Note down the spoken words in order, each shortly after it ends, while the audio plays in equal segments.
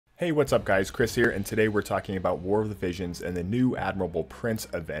Hey, what's up guys? Chris here, and today we're talking about War of the Visions and the new Admirable Prince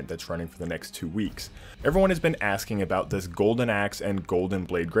event that's running for the next 2 weeks. Everyone has been asking about this Golden Axe and Golden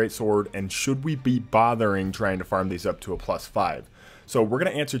Blade Greatsword, and should we be bothering trying to farm these up to a +5? So we're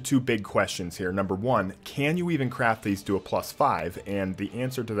going to answer 2 big questions here. Number 1, can you even craft these to a +5? And the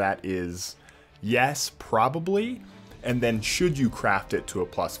answer to that is yes, probably. And then should you craft it to a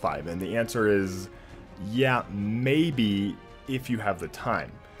 +5? And the answer is yeah, maybe if you have the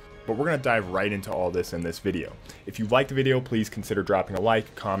time. But we're going to dive right into all this in this video. If you like the video, please consider dropping a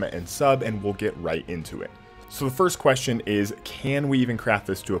like, comment, and sub, and we'll get right into it. So the first question is, can we even craft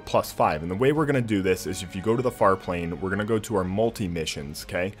this to a +5? And the way we're going to do this is if you go to the far plane, we're going to go to our multi-missions,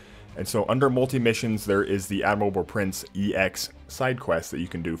 okay? And so under multi-missions, there is the Admirable Prince EX side quest that you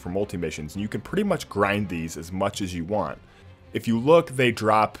can do for multi-missions. And you can pretty much grind these as much as you want. If you look, they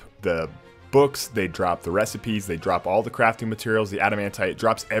drop the books, they drop the recipes, they drop all the crafting materials, the adamantite, it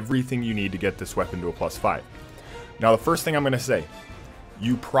drops everything you need to get this weapon to a +5. Now the first thing I'm going to say,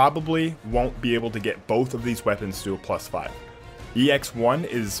 you probably won't be able to get both of these weapons to a +5. EX1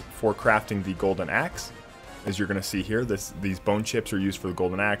 is for crafting the Golden Axe. As you're going to see here, these bone chips are used for the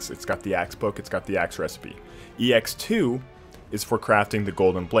Golden Axe. It's got the axe book, it's got the axe recipe. EX2 is for crafting the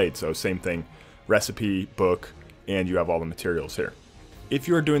Golden Blade, so same thing, recipe, book, and you have all the materials here. If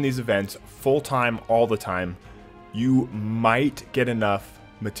you're doing these events full-time, all the time, you might get enough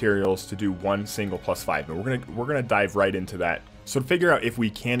materials to do one single +5, and we're gonna dive right into that. So to figure out if we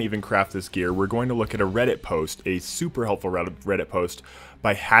can even craft this gear, we're going to look at a Reddit post, a super helpful Reddit post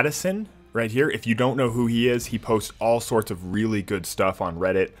by Haddison right here. If you don't know who he is, he posts all sorts of really good stuff on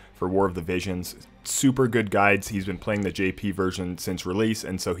Reddit for War of the Visions. Super good guides. He's been playing the JP version since release,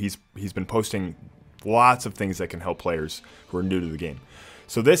 and so he's been posting lots of things that can help players who are new to the game.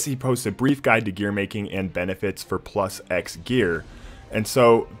 So he posts a brief guide to gear making and benefits for +X gear. And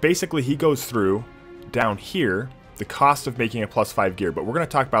so basically he goes through down here the cost of making a +5 gear, but we're going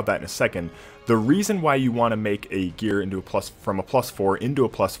to talk about that in a second. The reason why you want to make a gear into from a +4 into a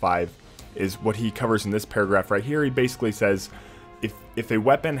 +5 is what he covers in this paragraph right here. He basically says if a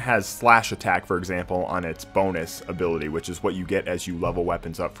weapon has slash attack, for example, on its bonus ability, which is what you get as you level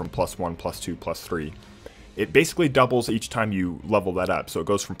weapons up from +1, +2, +3, it basically doubles each time you level that up. So it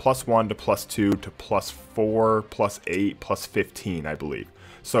goes from +1 to +2 to +4, +8, +15, I believe.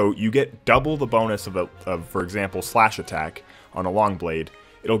 So you get double the bonus of for example, slash attack on a long blade.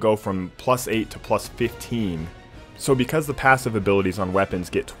 It'll go from +8 to +15. So because the passive abilities on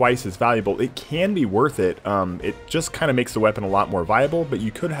weapons get twice as valuable, it can be worth it. It just kind of makes the weapon a lot more viable, but you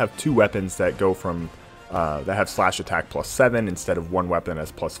could have 2 weapons that go from that have slash attack +7 instead of 1 weapon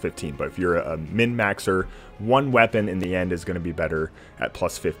as +15. But if you're a min-maxer, 1 weapon in the end is going to be better at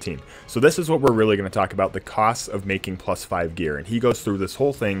 +15. So this is what we're really going to talk about, the costs of making +5 gear. And he goes through this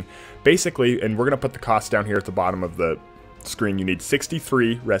whole thing basically, and we're going to put the cost down here at the bottom of the screen. You need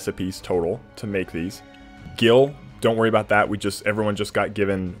 63 recipes total to make these. Gil, don't worry about that. Everyone just got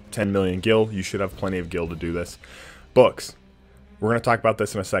given 10 million gil. You should have plenty of gil to do this. Books. We're going to talk about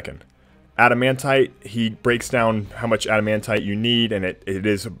this in a second. Adamantite, he breaks down how much adamantite you need, and it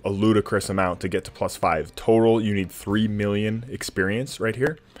is a ludicrous amount to get to +5. Total, you need 3 million experience right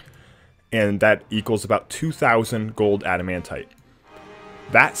here, and that equals about 2,000 gold adamantite.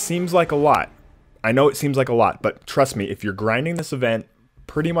 That seems like a lot. I know it seems like a lot, but trust me, if you're grinding this event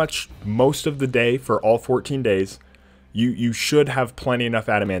pretty much most of the day for all 14 days, you should have plenty enough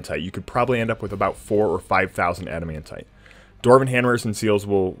adamantite. You could probably end up with about 4,000 or 5,000 adamantite. Dwarven hammers and seals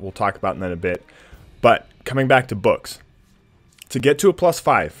we'll talk about in that a bit. But coming back to books. To get to a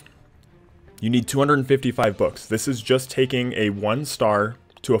 +5, you need 255 books. This is just taking a 1-star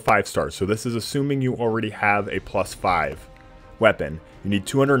to a 5-star. So this is assuming you already have a +5 weapon. You need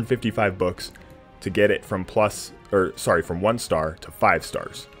 255 books to get it from from 1 star to 5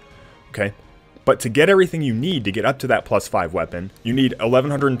 stars. Okay? But to get everything you need to get up to that +5 weapon, you need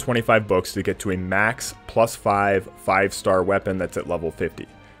 1,125 books to get to a max +5 5-star weapon that's at level 50.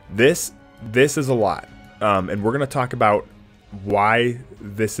 This is a lot, and we're going to talk about why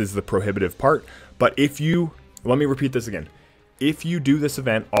this is the prohibitive part. But let me repeat this again. If you do this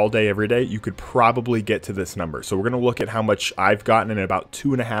event all day, every day, you could probably get to this number. So we're going to look at how much I've gotten in about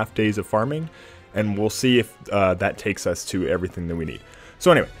 2.5 days of farming, and we'll see if that takes us to everything that we need. So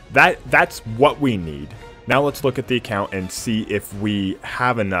anyway, that's what we need. Now let's look at the account and see if we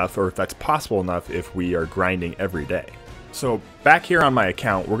have enough, or if that's possible enough if we are grinding every day. So back here on my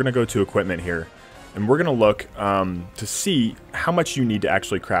account, we're going to go to equipment here, and we're going to look to see how much you need to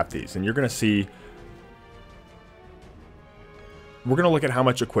actually craft these. And you're going to see, we're going to look at how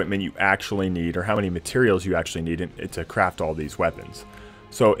much equipment you actually need, or how many materials you actually need to craft all these weapons.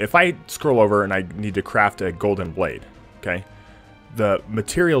 So if I scroll over and I need to craft a golden blade, okay, the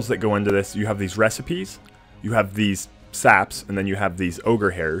materials that go into this, you have these recipes, you have these saps, and then you have these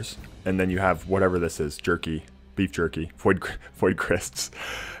ogre hairs, and then you have whatever this is, jerky, beef jerky, void crysts.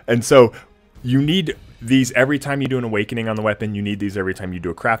 And so you need these every time you do an awakening on the weapon. You need these every time you do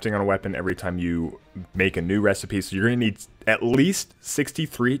a crafting on a weapon, every time you make a new recipe. So you're going to need at least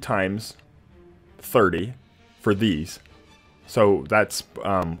 63 times 30 for these. So that's,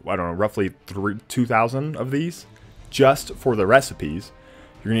 I don't know, roughly 2,000 of these just for the recipes.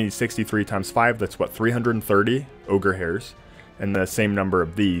 You're going to need 63 times 5. That's what, 330 ogre hairs. And the same number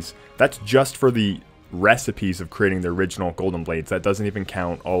of these. That's just for the recipes of creating the original golden blades. That doesn't even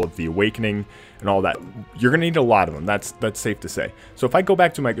count all of the awakening and all that. You're gonna need a lot of them. That's safe to say. So if I go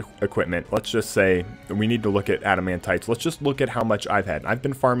back to my equipment, let's just say we need to look at adamantites. Let's just look at how much I've had. I've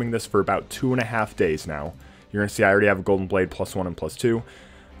been farming this for about 2.5 days now. You're gonna see I already have a golden blade +1 and +2.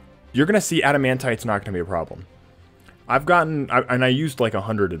 You're gonna see adamantite's not gonna be a problem. I've gotten, and I used like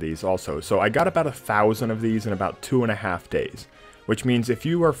 100 of these also, so I got about 1,000 of these in about 2.5 days. Which means if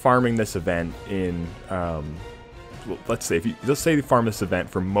you are farming this event in, let's say you farm this event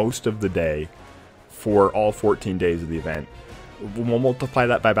for most of the day for all 14 days of the event, we'll multiply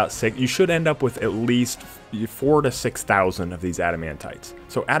that by about 6. You should end up with at least 4,000 to 6,000 of these adamantites.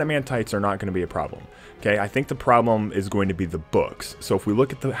 So adamantites are not going to be a problem. Okay, I think the problem is going to be the books. So if we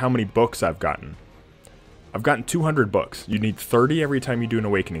look at how many books I've gotten 200 books. You need 30 every time you do an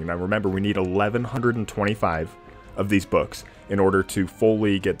awakening. Now remember, we need 1,125 of these books in order to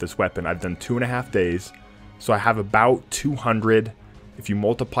fully get this weapon. I've done 2.5 days, so I have about 200. If you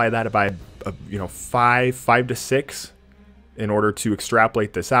multiply that by, 5 to 6 in order to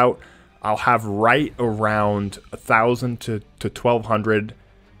extrapolate this out, I'll have right around 1,000 to 1,200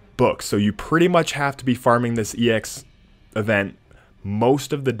 books. So you pretty much have to be farming this EX event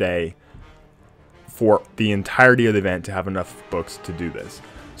most of the day for the entirety of the event to have enough books to do this.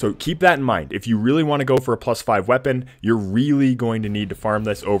 So keep that in mind. If you really want to go for a +5 weapon, you're really going to need to farm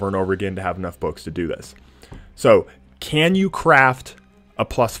this over and over again to have enough books to do this. So can you craft a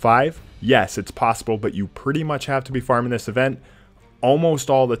 +5? Yes, it's possible, but you pretty much have to be farming this event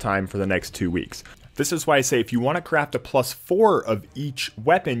almost all the time for the next 2 weeks. This is why I say if you want to craft a +4 of each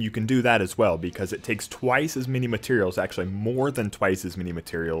weapon, you can do that as well, because it takes twice as many materials, actually more than twice as many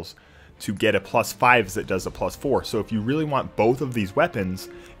materials, to get a +5 as it does a +4. So if you really want both of these weapons,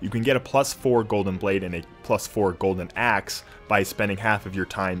 you can get a +4 golden blade and a +4 golden axe by spending half of your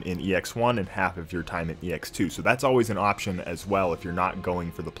time in EX1 and half of your time in EX2. So that's always an option as well if you're not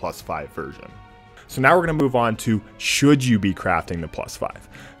going for the +5 version. So now we're going to move on to, should you be crafting the +5?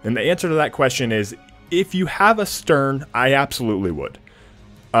 And the answer to that question is, if you have a Sterne, I absolutely would.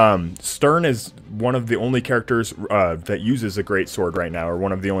 Sterne is one of the only characters that uses a great sword right now, or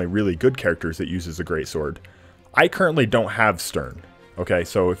one of the only really good characters that uses a great sword. I currently don't have Sterne. Okay,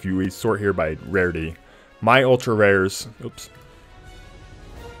 so if we sort here by rarity, my ultra rares, oops,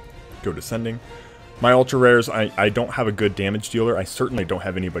 go descending. My ultra rares, I don't have a good damage dealer. I certainly don't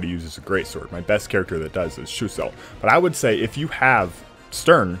have anybody who uses a great sword. My best character that does is Shusel. But I would say if you have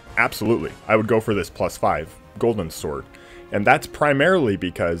Sterne, absolutely, I would go for this +5 golden sword. And that's primarily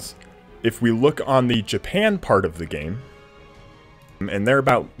because if we look on the Japan part of the game, and they're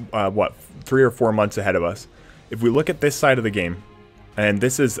about, 3 or 4 months ahead of us. If we look at this side of the game, and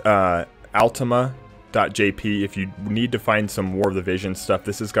this is Altima.jp, if you need to find some War of the Vision stuff,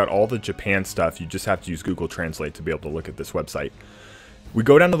 this has got all the Japan stuff. You just have to use Google Translate to be able to look at this website. We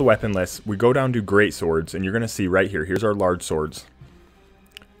go down to the weapon list, we go down to great swords, and you're going to see right here, here's our large swords.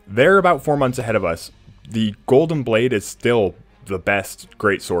 They're about 4 months ahead of us. The golden blade is still the best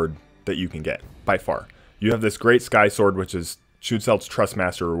great sword that you can get by far. You have this great sky sword, which is Shutzel's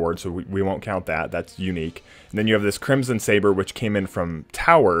Trustmaster reward, so we won't count that. That's unique. And then you have this crimson saber, which came in from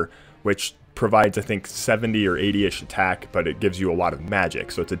Tower, which provides, I think, 70 or 80-ish attack, but it gives you a lot of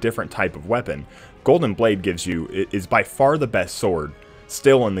magic, so it's a different type of weapon. Golden blade is by far the best sword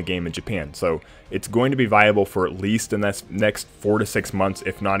still in the game in Japan, so it's going to be viable for at least in this next 4 to 6 months,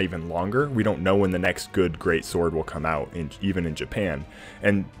 if not even longer. We don't know when the next good great sword will come out, even in Japan.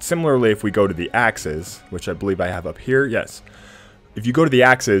 And similarly, if we go to the axes, which I believe I have up here, yes. If you go to the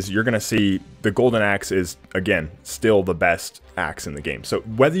axes, you're going to see the golden axe is, again, still the best axe in the game. So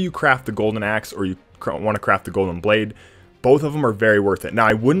whether you craft the golden axe or you want to craft the golden blade, both of them are very worth it. Now,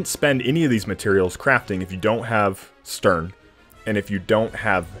 I wouldn't spend any of these materials crafting if you don't have Sterne and if you don't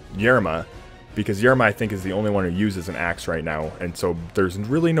have Yerma, because Yerma, I think, is the only one who uses an axe right now, and so there's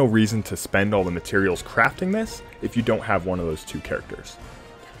really no reason to spend all the materials crafting this if you don't have one of those two characters.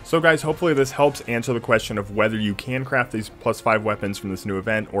 So guys, hopefully this helps answer the question of whether you can craft these +5 weapons from this new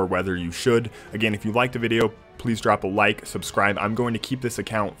event or whether you should. Again, if you liked the video, please drop a like, subscribe. I'm going to keep this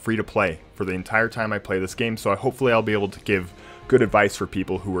account free to play for the entire time I play this game, so hopefully I'll be able to give good advice for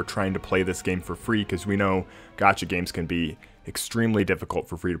people who are trying to play this game for free, because we know gacha games can be extremely difficult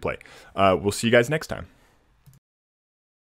for free to play. We'll see you guys next time.